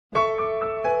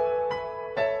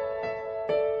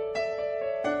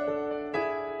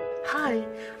Hi,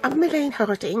 I'm Milane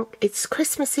Harding. It's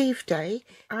Christmas Eve day.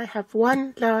 I have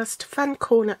one last fun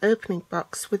corner opening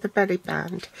box with a belly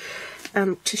band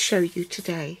to show you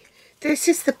today. This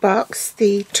is the box.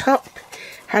 The top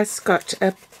has got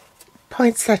a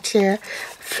poinsettia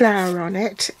flower on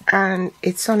it and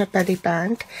it's on a belly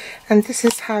band, and this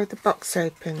is how the box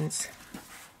opens.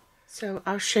 So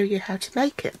I'll show you how to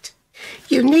make it.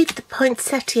 You need the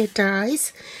poinsettia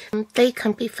dies. They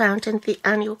can be found in the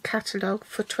annual catalogue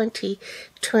for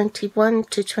 2021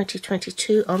 to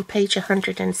 2022 on page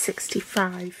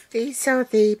 165. These are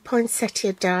the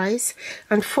poinsettia dies.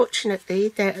 Unfortunately,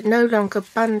 they're no longer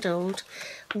bundled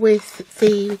with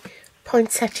the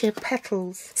poinsettia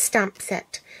petals stamp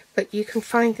set, but you can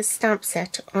find the stamp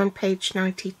set on page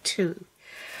 92.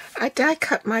 I die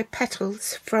cut my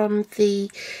petals from the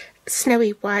snowy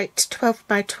white 12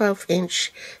 by 12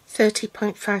 inch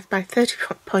 30.5 by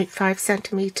 30.5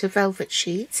 centimetre velvet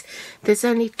sheets. There's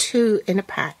only 2 in a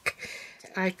pack.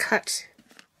 I cut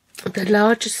the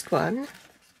largest one,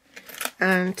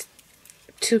 and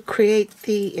to create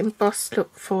the embossed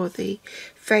look for the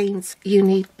veins you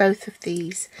need both of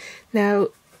these. Now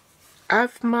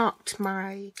I've marked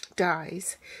my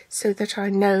dies so that I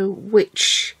know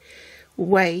which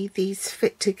way these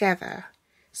fit together.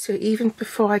 So even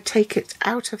before I take it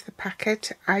out of the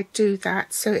packet, I do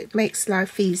that, so it makes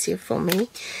life easier for me.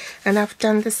 And I've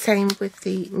done the same with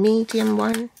the medium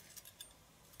one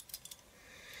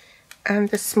and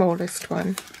the smallest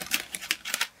one.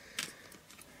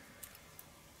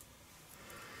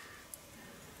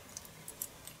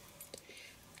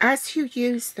 As you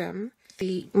use them,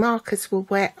 the markers will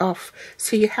wear off,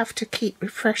 so you have to keep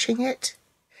refreshing it.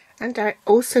 And I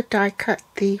also die cut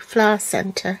the flower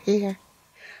centre here.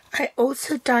 I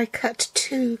also die cut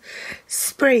 2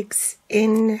 sprigs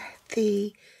in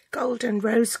the golden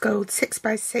rose gold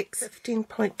 6x6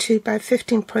 15.2 by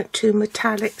 15.2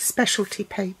 metallic specialty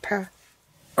paper,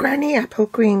 granny apple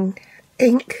green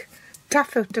ink,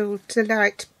 daffodil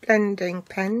delight blending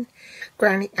pen,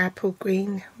 granny apple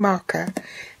green marker,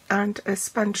 and a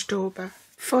sponge dauber.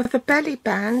 For the belly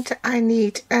band, I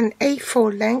need an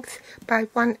A4 length by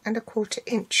 1 1/4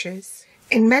 inches.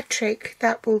 In metric,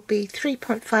 that will be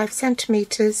 3.5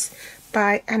 centimetres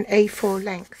by an A4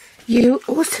 length. You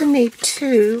also need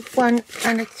 2 1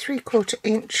 3/4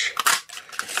 inch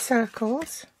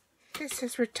circles. This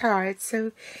is retired,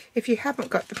 so if you haven't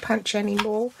got the punch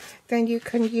anymore, then you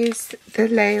can use the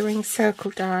layering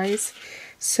circle dies.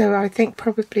 So I think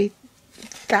probably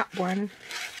that one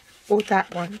or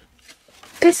that one.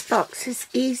 This box is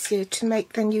easier to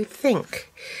make than you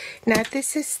think. Now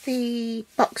this is the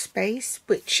box base,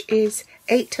 which is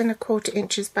 8 1/4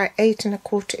 inches by 8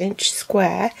 1/4 inch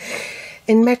square.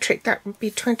 In metric, that would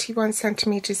be 21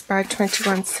 centimetres by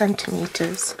 21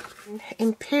 centimetres. In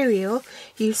imperial,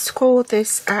 you score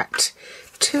this at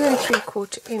 2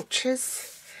 3/4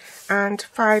 inches and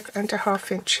 5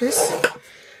 1/2 inches.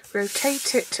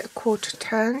 Rotate it a quarter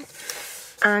turn,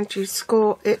 and you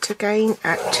score it again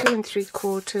at 2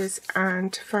 3/4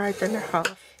 and 5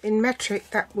 1/2. In metric,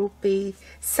 that will be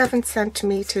 7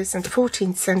 centimetres and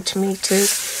 14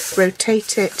 centimetres.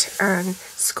 Rotate it and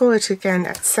score it again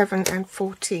at 7 and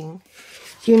 14.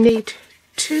 You need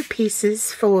 2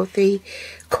 pieces for the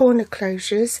corner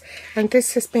closures, and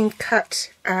this has been cut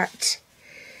at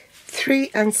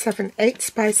 3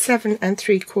 7/8 by 7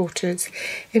 3/4.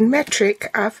 In metric,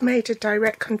 I've made a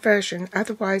direct conversion,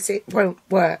 otherwise it won't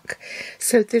work.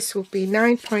 So this will be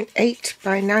 9.8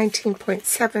 by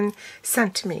 19.7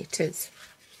 centimetres.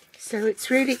 So it's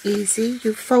really easy.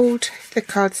 You fold the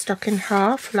cardstock in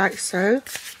half, like so.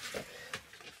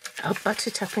 I'll butt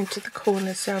it up into the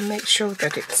corner so I'll make sure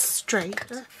that it's straight,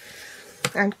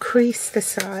 and crease the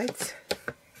sides.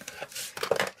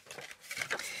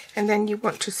 And then you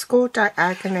want to score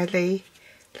diagonally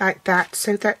like that,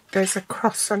 so that there's a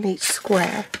cross on each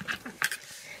square.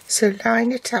 So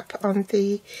line it up on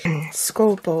the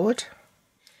scoreboard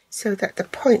so that the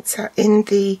points are in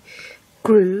the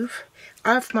groove.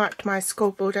 I've marked my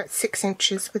scoreboard at 6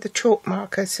 inches with a chalk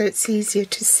marker, so it's easier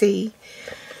to see.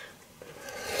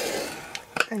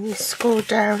 And you score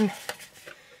down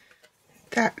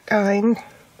that line.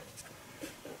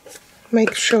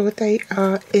 Make sure they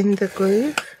are in the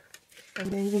groove.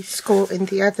 And then you score in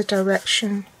the other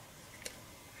direction.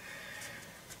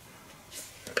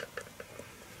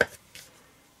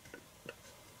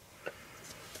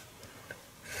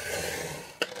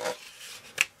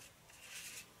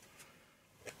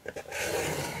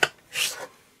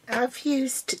 I've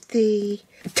used the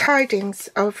tidings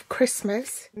of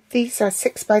Christmas. These are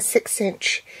 6x6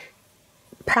 inch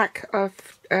pack of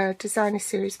designer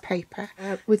series paper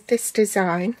with this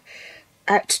design.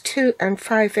 at 2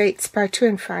 5/8 by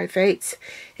 2 5/8.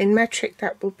 In metric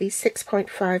that will be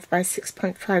 6.5 by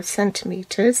 6.5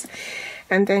 centimeters,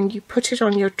 and then you put it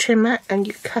on your trimmer and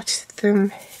you cut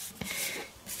them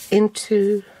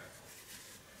into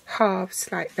halves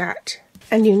like that,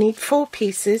 and you need 4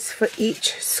 pieces for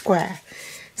each square.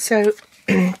 So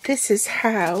this is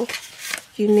how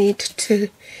you need to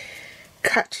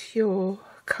cut your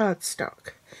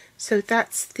cardstock. So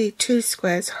that's the 2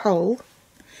 squares whole,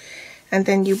 and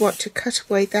then you want to cut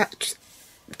away that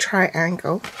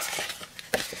triangle.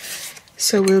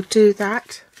 So we'll do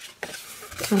that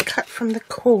and cut from the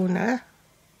corner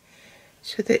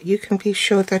so that you can be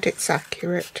sure that it's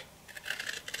accurate.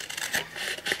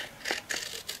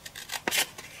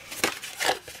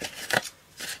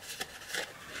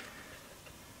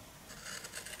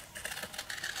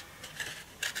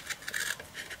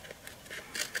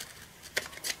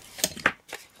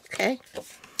 Okay,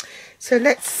 so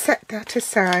let's set that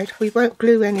aside. We won't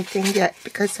glue anything yet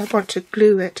because I want to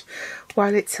glue it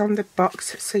while it's on the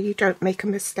box so you don't make a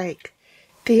mistake.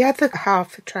 The other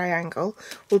half a triangle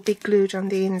will be glued on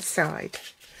the inside.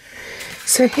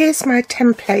 So here's my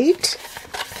template.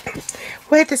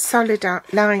 Where the solid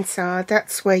lines are,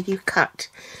 that's where you cut.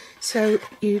 So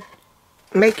you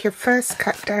make your first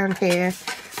cut down here,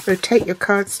 rotate your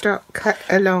cardstock, cut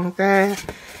along there,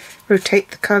 rotate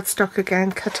the cardstock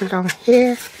again, cut along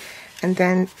here, and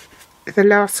then the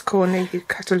last corner you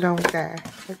cut along there.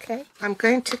 Okay, I'm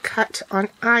going to cut on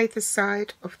either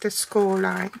side of the score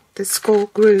line, the score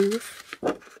groove.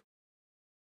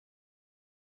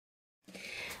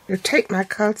 Rotate my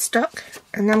cardstock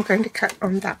and I'm going to cut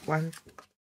on that one.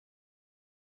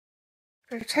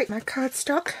 Rotate my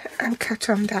cardstock and cut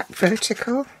on that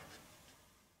vertical.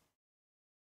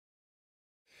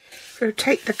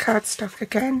 Rotate the cardstock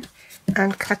again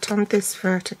and cut on this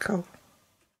vertical.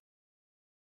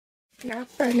 Now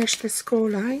burnish the score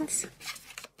lines.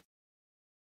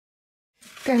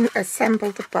 Then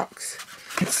assemble the box.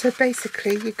 So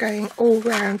basically you're going all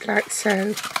round like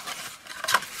so.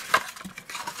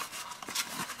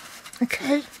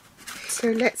 Okay,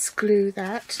 so let's glue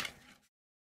that.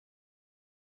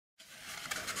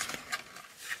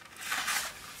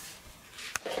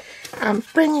 I'm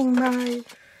bringing my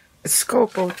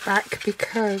scoreboard back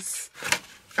because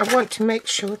I want to make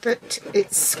sure that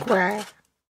it's square.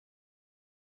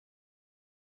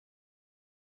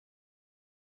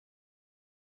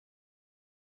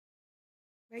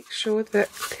 Make sure that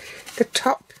the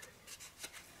top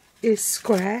is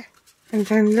square, and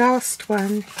then last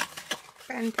one,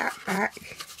 bend that back,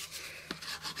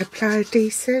 apply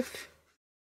adhesive.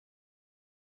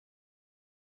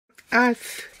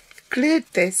 I've glued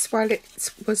this while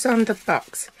it was on the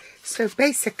box, so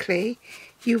basically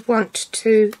you want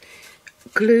to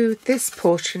glue this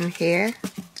portion here,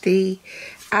 the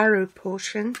arrow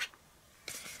portion,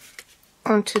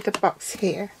 onto the box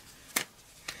here.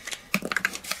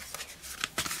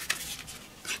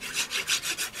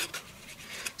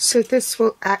 So this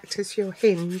will act as your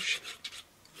hinge.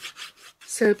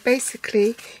 So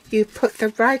basically you put the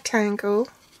right angle,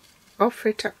 offer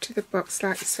it up to the box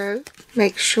like so.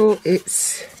 Make sure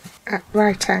it's at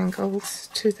right angles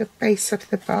to the base of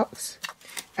the box.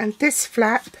 And this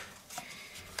flap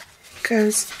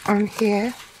goes on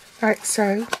here like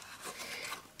so.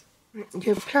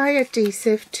 You apply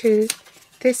adhesive to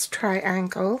this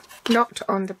triangle, not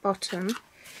on the bottom,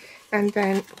 and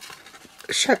then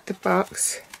shut the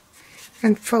box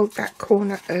and fold that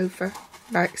corner over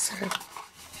like so.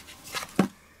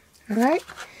 Alright,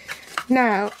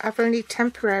 now I've only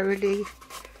temporarily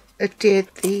adhered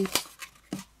the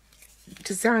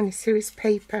designer series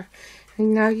paper,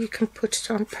 and now you can put it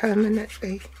on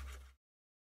permanently.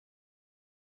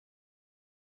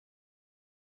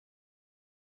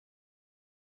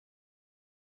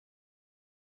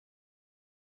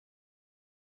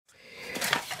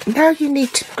 Now you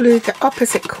need to glue the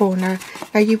opposite corner.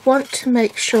 Now you want to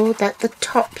make sure that the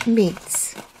top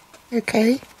meets.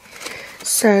 Okay,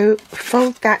 so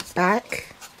fold that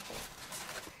back,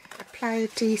 apply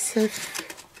adhesive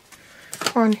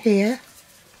on here,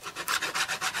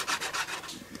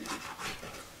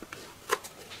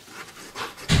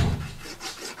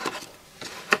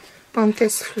 on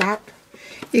this flap.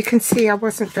 You can see I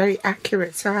wasn't very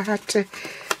accurate, so I had to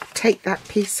take that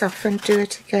piece off and do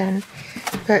it again.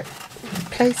 But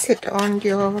place it on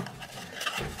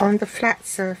the flat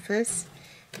surface.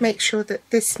 Make sure that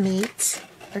this meets.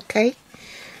 Okay,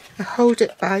 and hold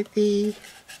it by the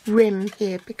rim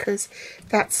here because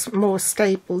that's more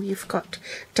stable. You've got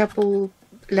double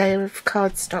layer of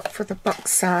cardstock for the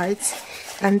box sides,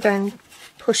 and then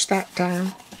push that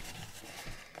down.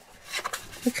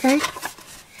 Okay,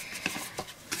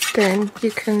 then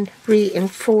you can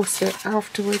reinforce it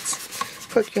afterwards.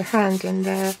 Put your hand in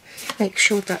there, make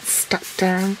sure that's stuck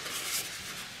down.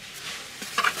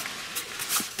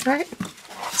 Right,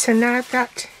 so now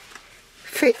that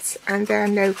fits and there are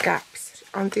no gaps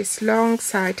on this long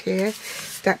side here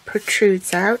that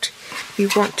protrudes out, you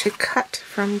want to cut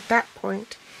from that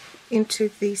point into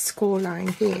the score line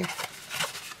here.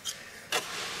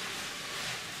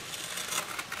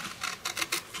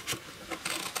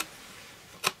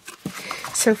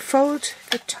 So fold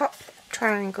the top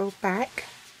triangle back,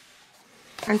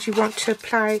 and you want to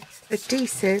apply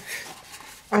adhesive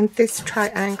on this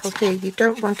triangle here. You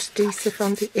don't want adhesive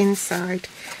on the inside,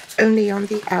 only on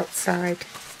the outside.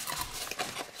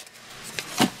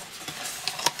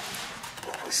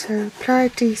 So apply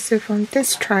adhesive on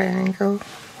this triangle,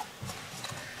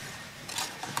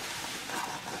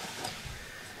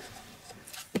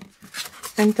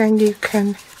 and then you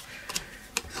can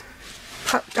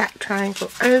pop that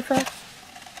triangle over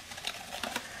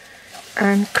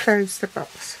and close the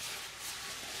box.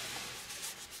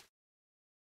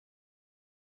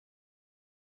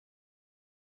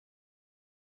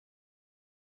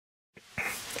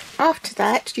 After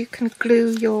that, you can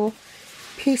glue your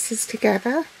pieces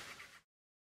together.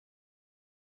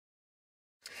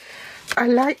 I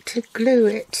like to glue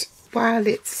it while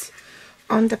it's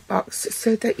on the box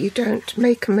so that you don't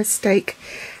make a mistake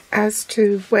as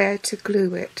to where to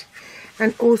glue it.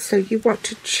 And also you want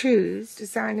to choose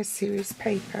designer series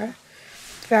paper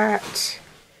that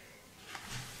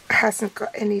hasn't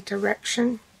got any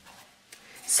direction,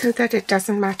 so that it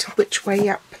doesn't matter which way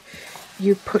up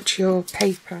you put your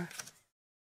paper.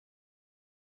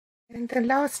 And the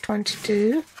last one to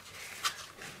do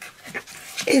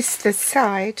is the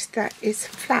side that is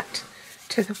flat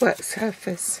to the work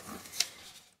surface.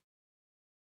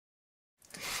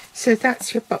 So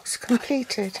that's your box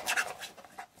completed.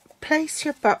 Place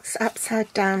your box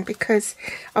upside down because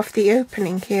of the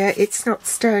opening here, it's not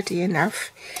sturdy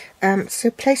enough.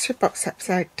 So place your box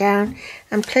upside down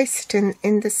and place it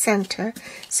in the centre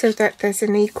so that there's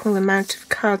an equal amount of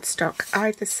cardstock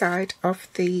either side of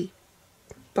the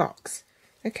box.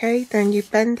 Okay, then you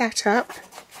bend that up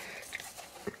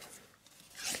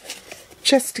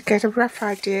just to get a rough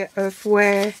idea of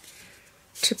where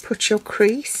to put your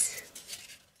crease.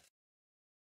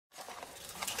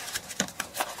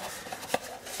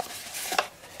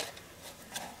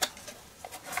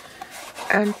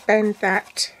 And bend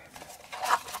that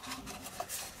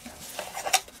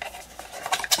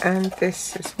and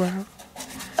this as well.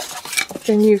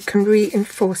 Then you can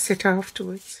reinforce it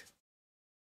afterwards.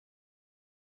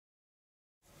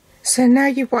 So now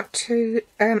you want to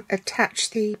attach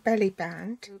the belly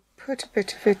band. Put a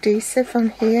bit of adhesive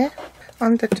on here,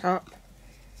 on the top.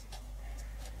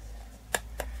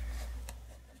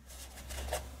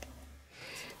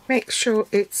 Make sure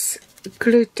it's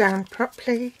glued down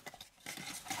properly.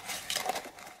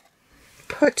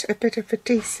 Put a bit of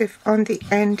adhesive on the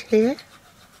end here.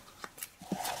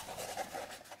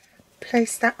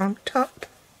 Place that on top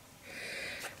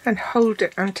and hold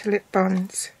it until it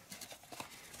bonds.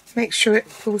 Make sure it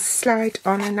will slide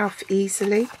on and off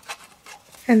easily,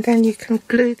 and then you can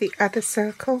glue the other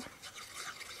circle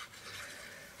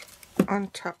on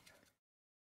top.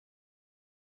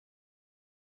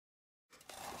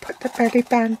 Put the belly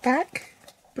band back,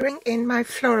 bring in my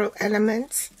floral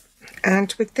elements,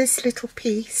 and with this little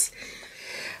piece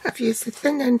I've used the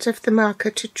thin end of the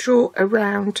marker to draw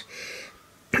around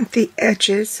the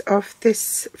edges of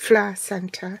this flower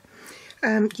centre.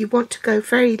 You want to go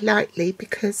very lightly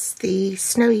because the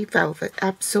snowy velvet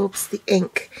absorbs the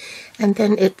ink and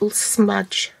then it will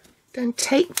smudge. Then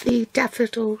take the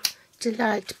Daffodil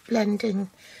Delight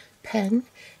blending pen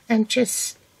and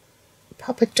just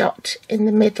pop a dot in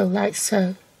the middle like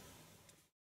so.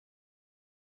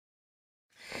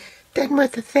 Then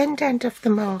with the thin end of the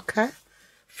marker,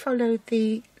 follow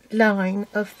the line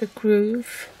of the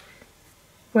groove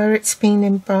where it's been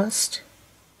embossed.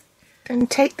 Then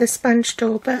take the sponge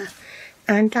dauber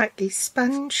and lightly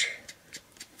sponge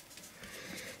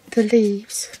the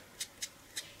leaves,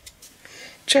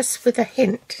 just with a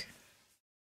hint.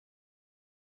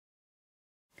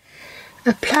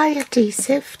 Apply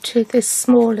adhesive to the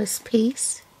smallest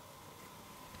piece,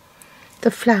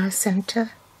 the flower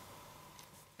centre,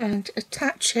 and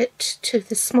attach it to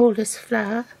the smallest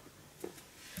flower.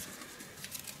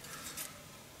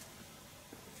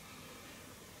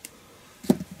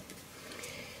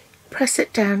 Press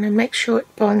it down and make sure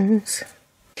it bonds,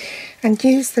 and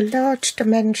use the large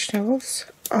dimensionals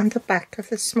on the back of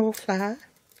the small flower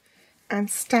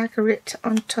and stagger it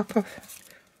on top of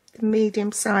the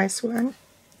medium-sized one.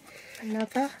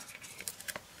 Another,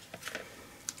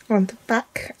 on the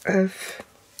back of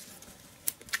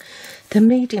the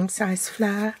medium-sized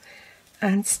flower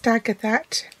and stagger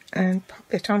that and pop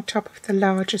it on top of the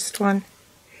largest one.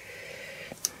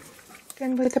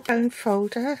 Then with a bone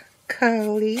folder,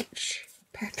 curl each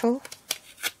petal.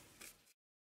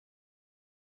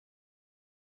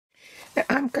 Now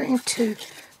I'm going to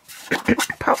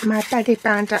pop my belly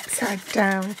band upside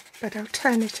down, but I'll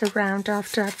turn it around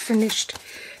after I've finished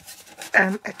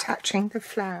attaching the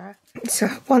flower. So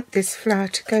I want this flower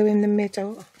to go in the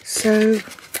middle, so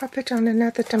pop it on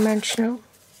another dimensional.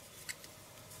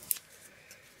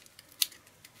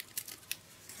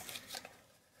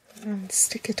 And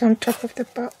stick it on top of the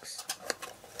box.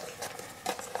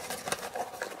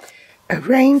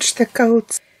 Arrange the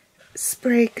gold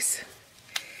sprigs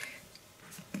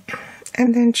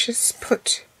and then just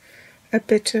put a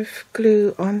bit of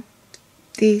glue on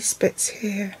these bits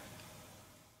here.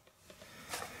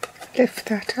 Lift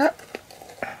that up.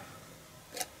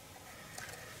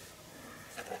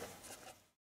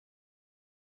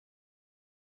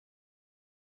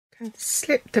 And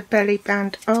slip the belly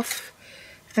band off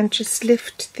and just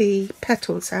lift the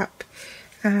petals up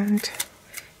and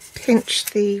pinch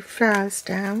the flowers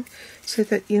down so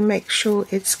that you make sure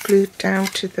it's glued down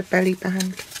to the belly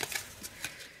band.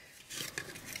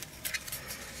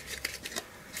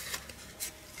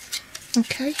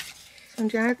 Okay,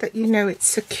 and now that you know it's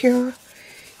secure,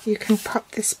 you can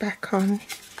pop this back on.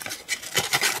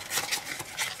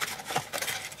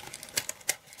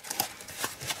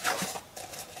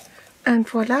 And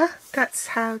voila, that's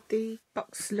how the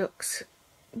box looks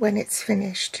when it's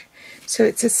finished. So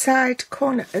it's a side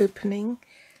corner opening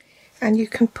and you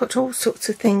can put all sorts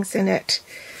of things in it.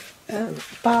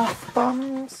 Bath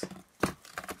bombs,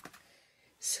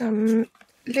 some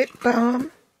lip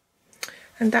balm,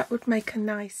 and that would make a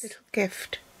nice little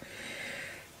gift.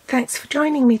 Thanks for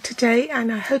joining me today,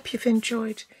 and I hope you've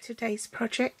enjoyed today's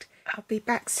project. I'll be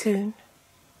back soon.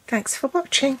 Thanks for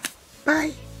watching.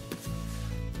 Bye.